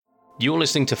You're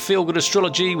listening to Feel Good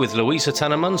Astrology with Louisa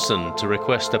Tanner Munson. To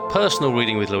request a personal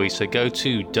reading with Louisa, go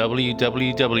to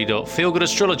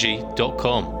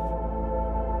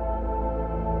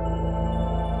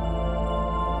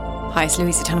www.feelgoodastrology.com. Hi, it's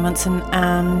Louisa Tanner Munson,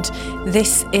 and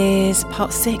this is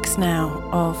part 6 now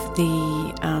of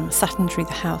the Saturn Through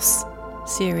the House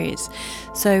series.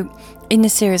 So in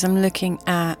this series, I'm looking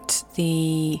at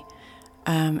the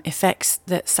effects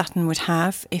that Saturn would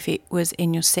have if it was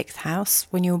in your 6th house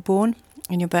when you were born,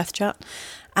 in your birth chart,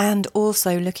 and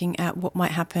also looking at what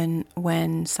might happen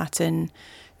when Saturn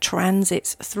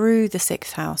transits through the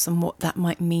 6th house and what that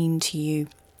might mean to you.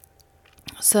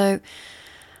 So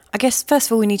I guess first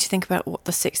of all we need to think about what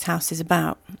the 6th house is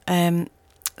about.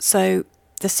 So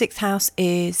the 6th house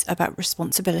is about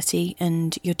responsibility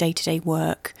and your day-to-day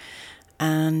work,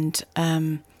 and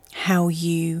how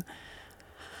you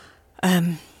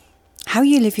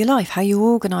live your life, how you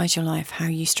organise your life, how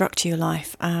you structure your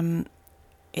life.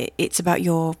 It's about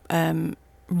your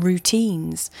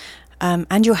routines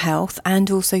and your health,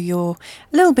 and also a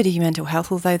little bit of your mental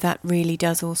health, although that really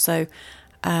does also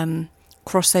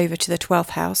cross over to the 12th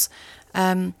house.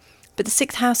 But the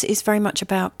 6th house is very much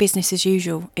about business as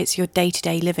usual. It's your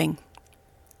day-to-day living.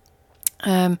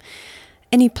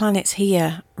 Any planets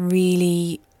here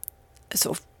really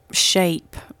sort of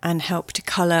shape and help to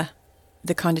colour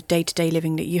the kind of day-to-day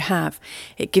living that you have.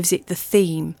 It gives it the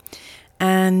theme.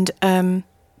 And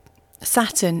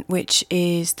Saturn, which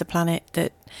is the planet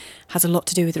that has a lot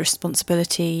to do with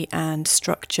responsibility and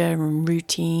structure and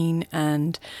routine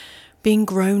and being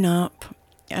grown up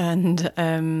and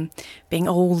being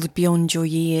old beyond your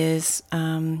years,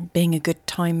 being a good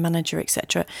time manager,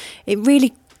 etc. It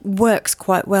really works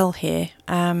quite well here.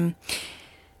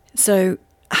 So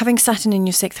having Saturn in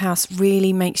your 6th house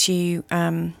really makes you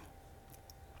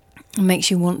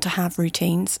want to have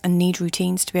routines and need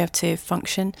routines to be able to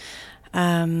function.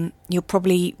 You're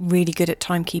probably really good at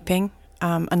timekeeping,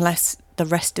 unless the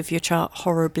rest of your chart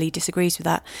horribly disagrees with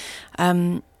that.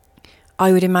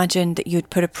 I would imagine that you'd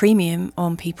put a premium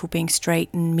on people being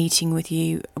straight and meeting with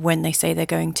you when they say they're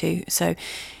going to. So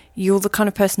you're the kind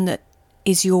of person that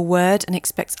is your word and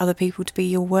expects other people to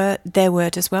be their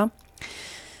word as well.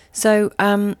 So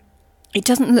it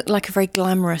doesn't look like a very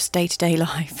glamorous day-to-day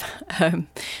life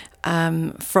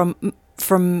from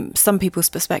some people's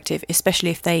perspective,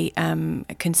 especially if they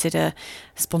consider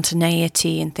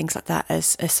spontaneity and things like that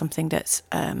as something that's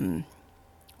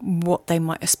what they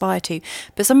might aspire to.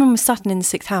 But someone with Saturn in the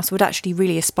 6th house would actually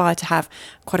really aspire to have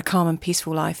quite a calm and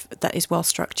peaceful life that is well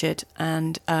structured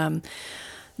and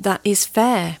that is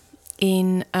fair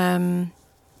in the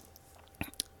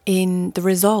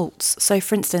results. So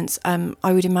for instance,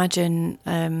 I would imagine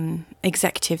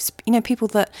executives, people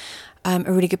that are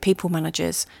really good people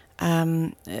managers,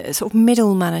 sort of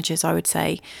middle managers, I would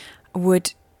say,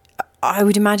 I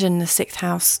would imagine the 6th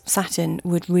house Saturn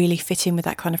would really fit in with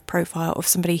that kind of profile of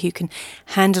somebody who can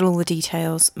handle all the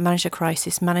details, manage a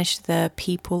crisis, manage the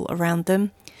people around them,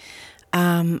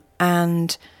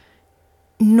 and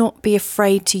not be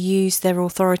afraid to use their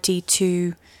authority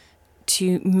to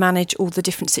manage all the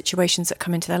different situations that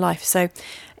come into their life. So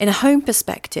in a home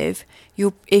perspective,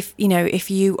 if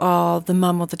you are the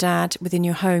mum or the dad within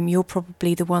your home, you're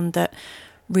probably the one that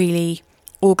really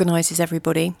organises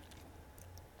everybody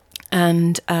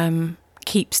and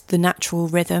keeps the natural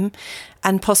rhythm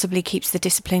and possibly keeps the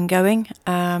discipline going,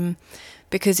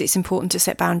 because it's important to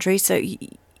set boundaries. So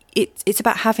it's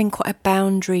about having quite a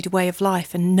boundaried way of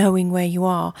life and knowing where you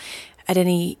are at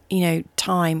any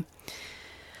time.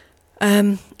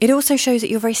 It also shows that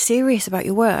you're very serious about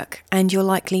your work and you're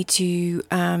likely to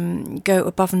go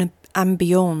above and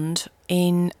beyond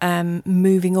in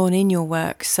moving on in your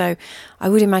work. So I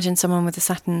would imagine someone with a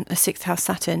 6th house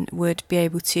Saturn would be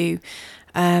able to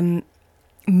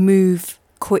move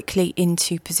quickly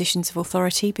into positions of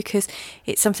authority because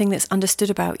it's something that's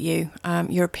understood about you.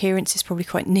 Your appearance is probably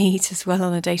quite neat as well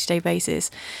on a day-to-day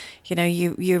basis.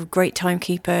 You're a great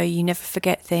timekeeper, you never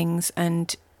forget things,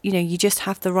 and you just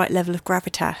have the right level of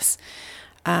gravitas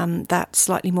that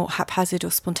slightly more haphazard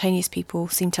or spontaneous people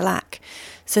seem to lack.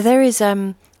 So there's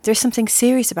something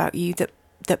serious about you that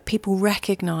people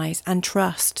recognise and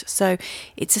trust. So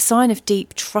it's a sign of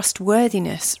deep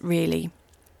trustworthiness, really.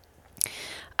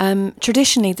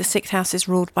 Traditionally, the 6th house is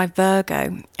ruled by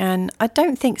Virgo, and I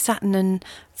don't think Saturn and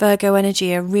Virgo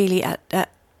energy are really at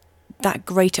that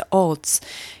great at odds.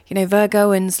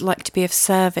 Virgoans like to be of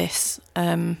service,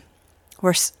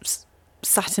 whereas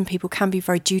Saturn people can be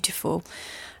very dutiful.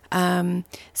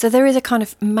 So there is a kind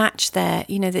of match there,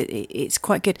 that it's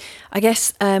quite good. I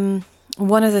guess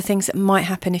one of the things that might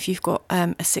happen if you've got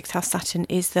a 6th house Saturn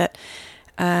is that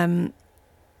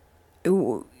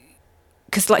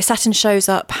because like Saturn shows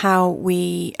up how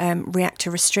we react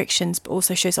to restrictions, but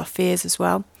also shows our fears as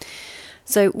well.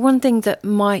 So one thing that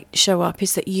might show up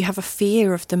is that you have a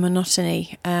fear of the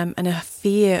monotony, and a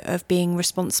fear of being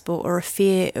responsible, or a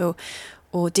fear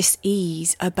or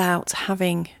dis-ease about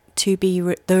having to be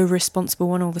the responsible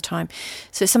one all the time.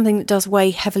 So it's something that does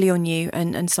weigh heavily on you,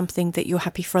 and something that you're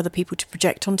happy for other people to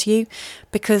project onto you,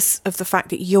 because of the fact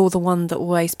that you're the one that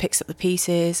always picks up the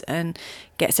pieces and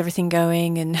gets everything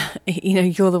going, and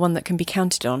you're the one that can be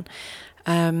counted on.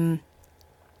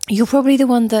 You're probably the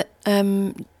one that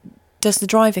does the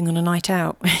driving on a night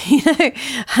out,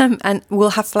 and will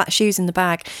have flat shoes in the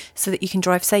bag so that you can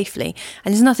drive safely.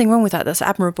 And there's nothing wrong with that. That's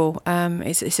admirable.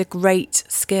 It's a great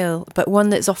skill, but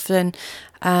one that's often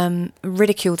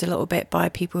ridiculed a little bit by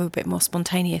people who are a bit more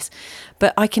spontaneous.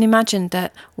 But I can imagine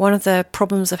that one of the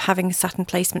problems of having a Saturn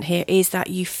placement here is that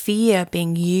you fear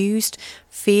being used,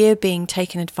 fear being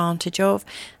taken advantage of,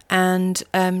 and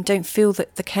don't feel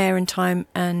that the care and time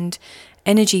and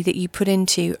energy that you put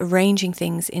into arranging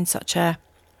things in such a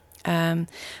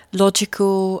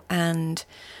logical and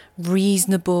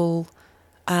reasonable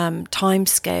time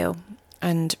scale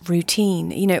and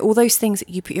routine, all those things that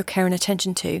you put your care and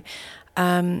attention to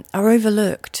are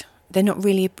overlooked. They're not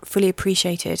really fully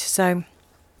appreciated. So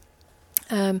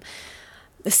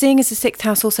seeing as the 6th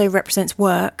house also represents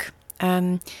work,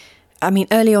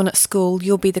 early on at school,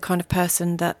 you'll be the kind of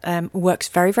person that works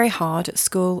very, very hard at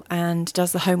school and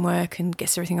does the homework and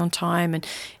gets everything on time and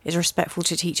is respectful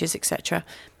to teachers, etc.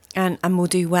 And will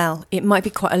do well. It might be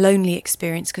quite a lonely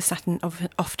experience, because Saturn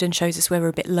often shows us where we're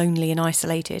a bit lonely and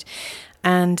isolated.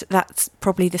 And that's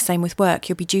probably the same with work.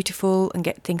 You'll be dutiful and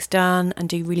get things done and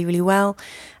do really, really well,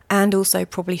 and also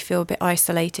probably feel a bit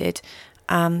isolated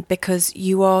because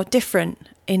you are different,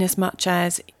 in as much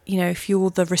as, if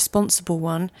you're the responsible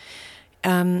one,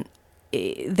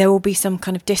 there will be some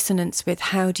kind of dissonance with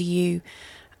how do you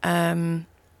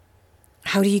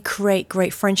create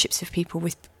great friendships with people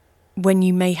when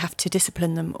you may have to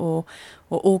discipline them or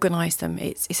organise them.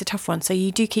 It's a tough one. So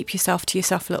you do keep yourself to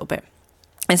yourself a little bit.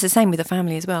 It's the same with the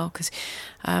family as well, because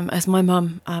as my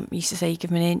mum used to say, you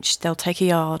give them an inch, they'll take a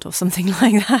yard, or something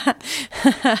like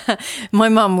that. My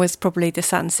mum was probably the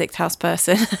Saturn 6th house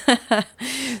person.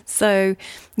 So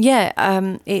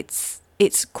yeah, it's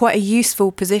quite a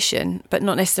useful position, but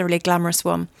not necessarily a glamorous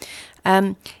one.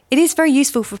 It is very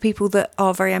useful for people that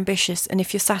are very ambitious, and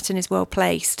if your Saturn is well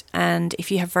placed, and if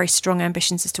you have very strong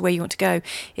ambitions as to where you want to go,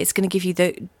 it's going to give you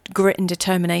the grit and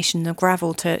determination, the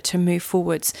gravel to move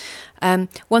forwards.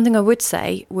 One thing I would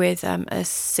say with a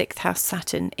 6th house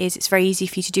Saturn is it's very easy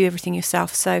for you to do everything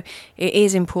yourself, so it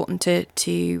is important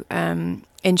to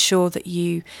ensure that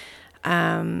you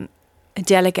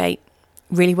delegate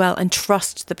really well and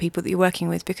trust the people that you're working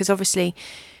with, because obviously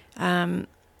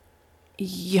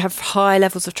you have high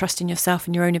levels of trust in yourself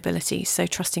and your own abilities, so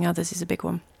trusting others is a big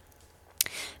one.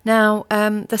 Now,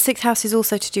 the 6th house is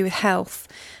also to do with health,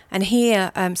 and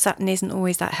here Saturn isn't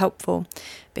always that helpful,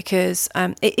 because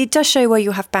it does show where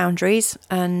you have boundaries,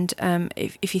 and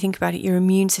if you think about it, your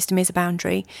immune system is a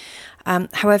boundary.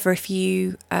 However, if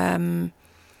you allow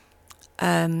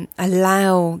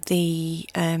the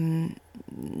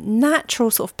natural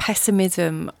sort of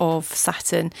pessimism of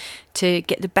Saturn to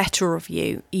get the better of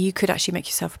you, you could actually make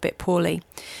yourself a bit poorly.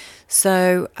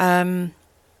 So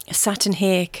Saturn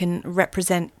here can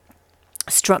represent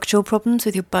structural problems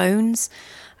with your bones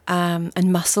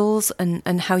and muscles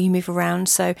and how you move around.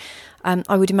 So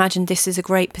I would imagine this is a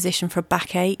great position for a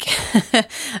backache,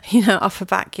 upper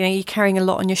back, you're carrying a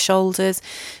lot on your shoulders.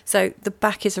 So the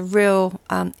back is a real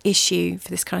issue for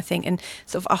this kind of thing, and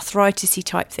sort of arthritis-y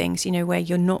type things, where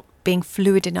you're not being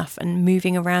fluid enough and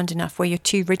moving around enough, where you're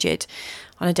too rigid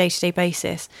on a day-to-day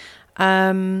basis.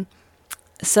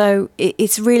 So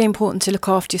it's really important to look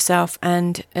after yourself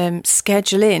and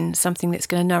schedule in something that's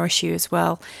going to nourish you as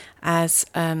well as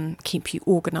keep you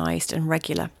organised and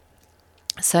regular.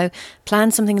 So plan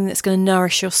something that's going to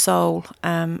nourish your soul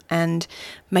and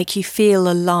make you feel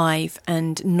alive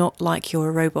and not like you're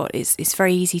a robot. It's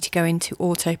very easy to go into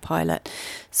autopilot.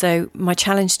 So my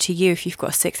challenge to you, if you've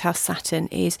got a 6th house Saturn,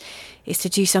 is to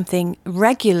do something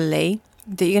regularly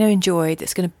that you're going to enjoy,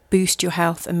 that's going to boost your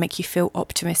health and make you feel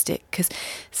optimistic, because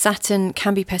Saturn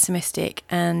can be pessimistic,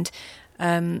 and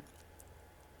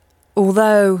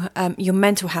although your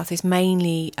mental health is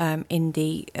mainly in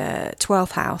the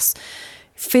 12th house,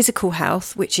 physical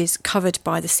health, which is covered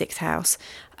by the 6th house,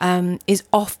 is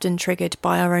often triggered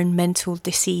by our own mental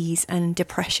disease and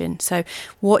depression. So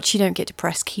watch you don't get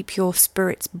depressed, keep your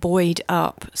spirits buoyed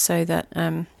up so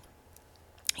that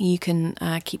you can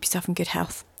keep yourself in good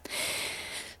health.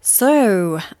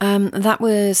 So that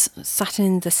was Saturn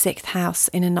in the 6th house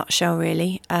in a nutshell,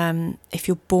 really, if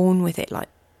you're born with it like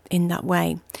in that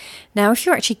way. Now, if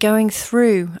you're actually going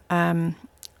through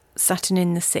Saturn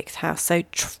in the 6th house, so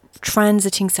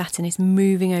transiting Saturn is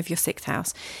moving over your 6th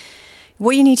house,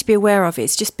 what you need to be aware of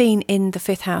is just being in the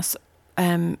 5th house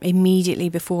immediately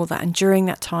before that, and during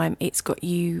that time it's got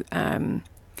you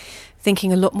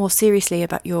thinking a lot more seriously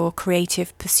about your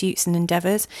creative pursuits and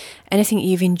endeavours. Anything that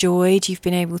you've enjoyed, you've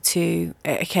been able to,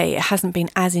 okay, it hasn't been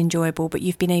as enjoyable, but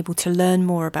you've been able to learn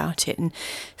more about it and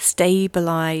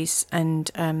stabilise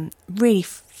and really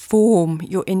form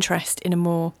your interest in a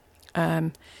more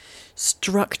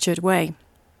structured way.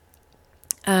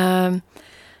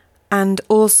 And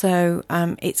also,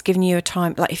 it's given you a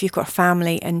time, like if you've got a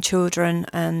family and children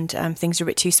and things are a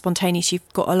bit too spontaneous,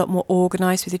 you've got a lot more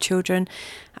organised with your children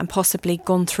and possibly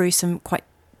gone through some quite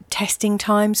testing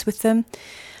times with them.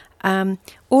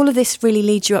 All of this really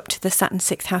leads you up to the Saturn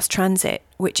 6th house transit,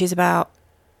 which is about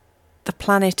the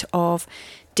planet of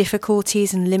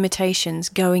difficulties and limitations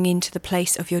going into the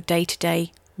place of your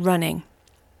day-to-day running.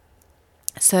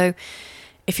 So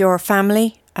if you're a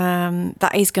family,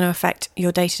 that is going to affect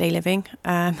your day-to-day living.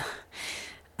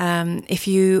 If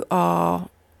you are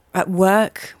at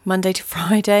work Monday to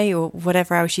Friday or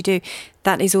whatever else you do,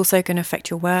 that is also going to affect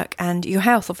your work, and your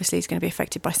health obviously is going to be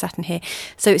affected by Saturn here.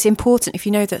 So it's important, if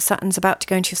you know that Saturn's about to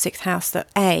go into your 6th house, that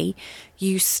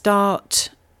you start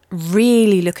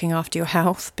really looking after your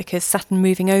health, because Saturn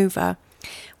moving over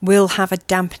will have a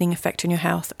dampening effect on your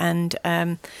health and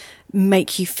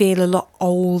make you feel a lot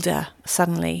older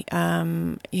suddenly,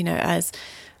 as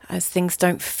things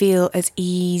don't feel as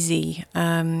easy.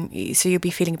 So you'll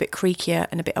be feeling a bit creakier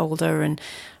and a bit older and,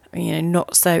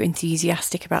 not so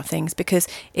enthusiastic about things, because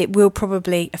it will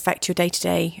probably affect your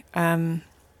day-to-day,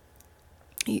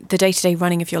 the day-to-day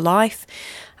running of your life.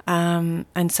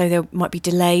 And so there might be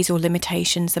delays or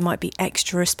limitations. There might be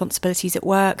extra responsibilities at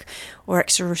work or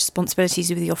extra responsibilities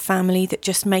with your family that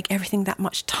just make everything that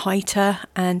much tighter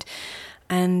and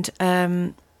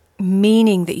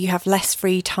meaning that you have less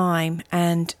free time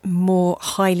and more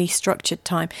highly structured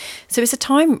time. So it's a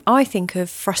time, I think, of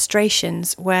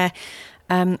frustrations where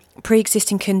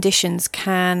pre-existing conditions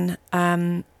can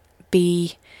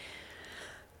be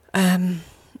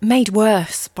made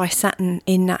worse by Saturn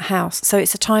in that house. So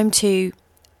it's a time to,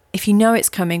 if you know it's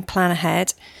coming, plan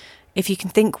ahead. If you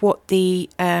can think what the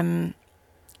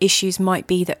issues might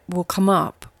be that will come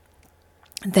up,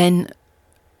 then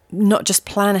not just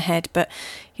plan ahead, but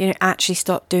actually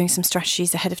start doing some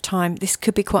strategies ahead of time. This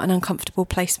could be quite an uncomfortable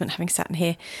placement, having Saturn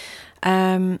here.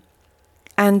 And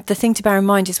the thing to bear in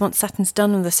mind is, once Saturn's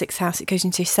done on the 6th house, it goes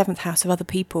into 7th house of other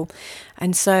people.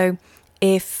 And so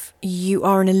if you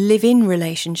are in a live-in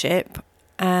relationship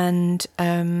and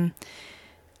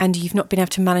you've not been able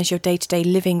to manage your day-to-day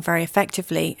living very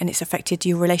effectively, and it's affected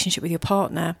your relationship with your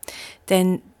partner,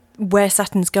 then where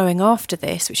Saturn's going after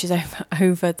this, which is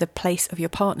over the place of your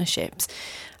partnerships,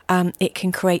 it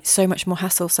can create so much more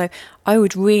hassle. So I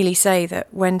would really say that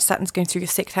when Saturn's going through your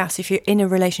 6th house, if you're in a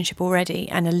relationship already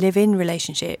and a live-in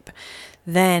relationship,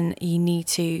 then you need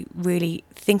to really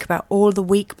think about all the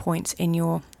weak points in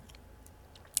your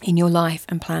life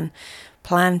and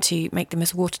plan to make them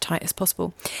as watertight as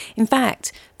possible. In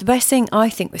fact, the best thing I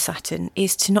think with Saturn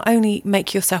is to not only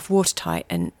make yourself watertight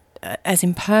and as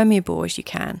impermeable as you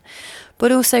can,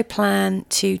 but also plan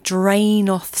to drain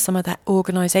off some of that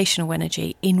organisational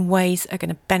energy in ways that are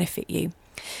going to benefit you.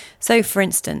 So, for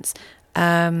instance,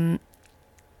 if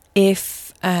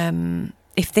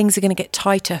things are going to get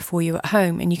tighter for you at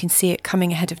home and you can see it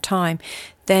coming ahead of time,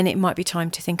 then it might be time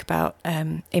to think about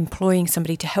employing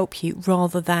somebody to help you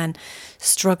rather than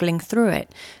struggling through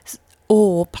it.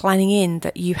 Or planning in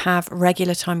that you have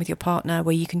regular time with your partner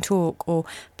where you can talk, or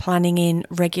planning in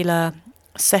regular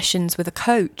sessions with a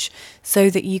coach so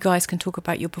that you guys can talk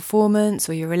about your performance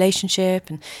or your relationship,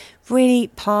 and really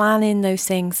plan in those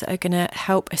things that are going to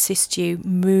help assist you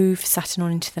move Saturn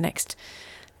on into the next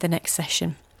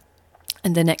session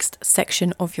and the next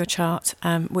section of your chart,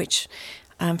 which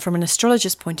from an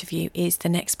astrologer's point of view is the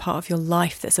next part of your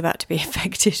life that's about to be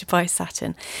affected by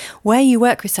Saturn. Where you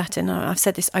work with Saturn, I've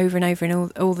said this over and over in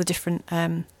all the different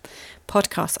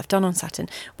podcasts I've done on Saturn,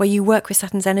 where you work with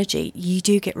Saturn's energy, you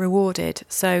do get rewarded.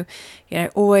 So,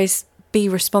 always be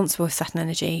responsible with Saturn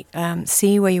energy,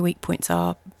 see where your weak points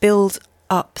are, build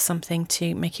up something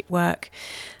to make it work,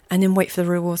 and then wait for the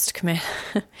rewards to come in.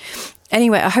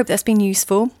 Anyway, I hope that's been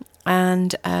useful,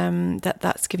 and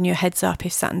that's given you a heads up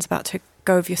if Saturn's about to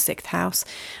go over your 6th house.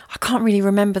 I can't really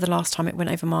remember the last time it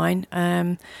went over mine.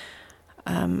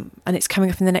 and it's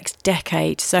coming up in the next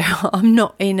decade, so I'm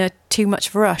not in too much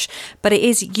of a rush. But it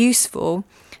is useful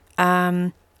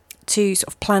to sort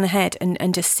of plan ahead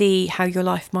and to see how your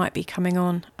life might be coming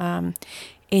on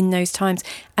in those times.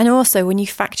 And also when you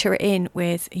factor it in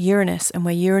with Uranus and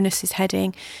where Uranus is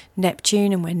heading,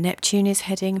 Neptune and where Neptune is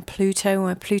heading, Pluto and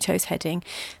where Pluto's heading,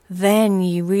 then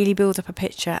you really build up a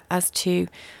picture as to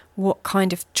what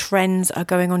kind of trends are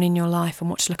going on in your life and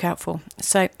what to look out for.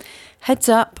 So heads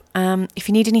up, if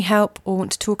you need any help or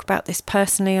want to talk about this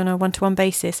personally on a one-to-one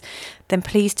basis, then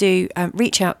please do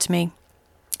reach out to me.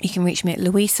 You can reach me at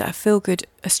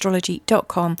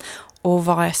louisa@feelgoodastrology.com or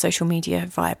via social media,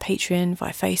 via Patreon,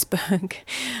 via Facebook,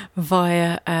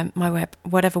 via my web,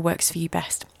 whatever works for you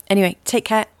best. Anyway, take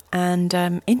care and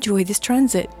enjoy this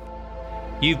transit.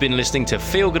 You've been listening to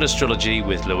Feel Good Astrology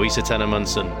with Louisa Tanner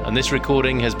Munson, and this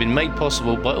recording has been made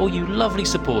possible by all you lovely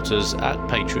supporters at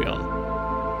Patreon.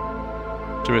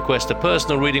 To request a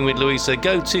personal reading with Louisa,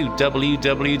 go to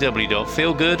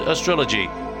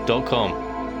www.feelgoodastrology.com.